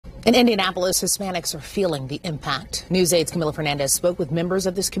In Indianapolis, Hispanics are feeling the impact. News 8's Camila Fernandez spoke with members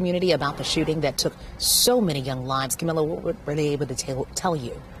of this community about the shooting that took so many young lives. Camila, what were they able to tell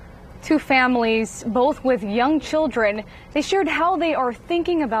you? Two families, both with young children, they shared how they are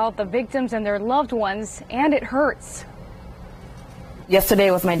thinking about the victims and their loved ones, and it hurts.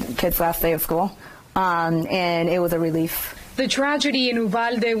 Yesterday was my kid's last day of school, and it was a relief. The tragedy in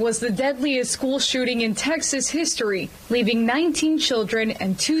Uvalde was the deadliest school shooting in Texas history, leaving 19 children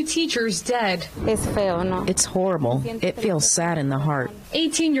and 2 teachers dead. It's horrible. It feels sad in the heart.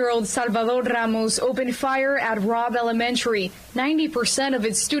 18-year-old Salvador Ramos opened fire at Robb Elementary. 90% of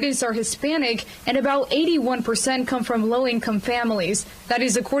its students are Hispanic, and about 81% come from low-income families. That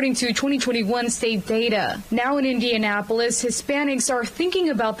is according to 2021 state data. Now in Indianapolis, Hispanics are thinking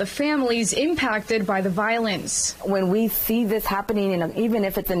about the families impacted by the violence. When we see this happening, even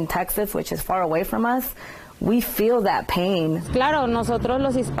if it's in Texas, which is far away from us, we feel that pain. Of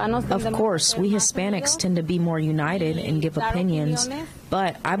course, we Hispanics tend to be more united and give opinions,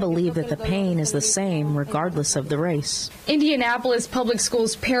 but I believe that the pain is the same regardless of the race. Indianapolis Public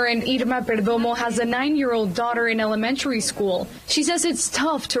Schools parent Irma Perdomo has a 9-year-old daughter in elementary school. She says it's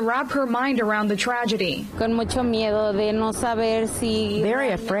tough to wrap her mind around the tragedy. Very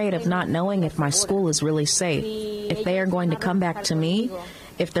afraid of not knowing if my school is really safe, if they are going to come back to me,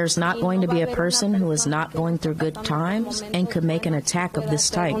 if there's not going to be a person who is not going through good times and could make an attack of this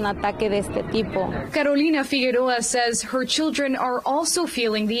type. Carolina Figueroa says her children are also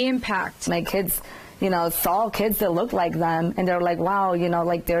feeling the impact. My kids, saw kids that look like them, and they're like, wow,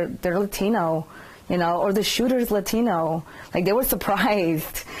 like they're Latino, or the shooter's Latino. Like, they were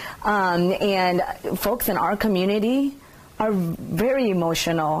surprised. And folks in our community are very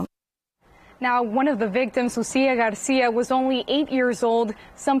emotional. Now, one of the victims, Lucia Garcia, was only 8 years old.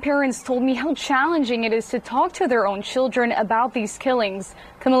 Some parents told me how challenging it is to talk to their own children about these killings.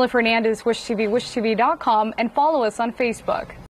 Camila Fernandez, WishTV, WishTV.com, and follow us on Facebook.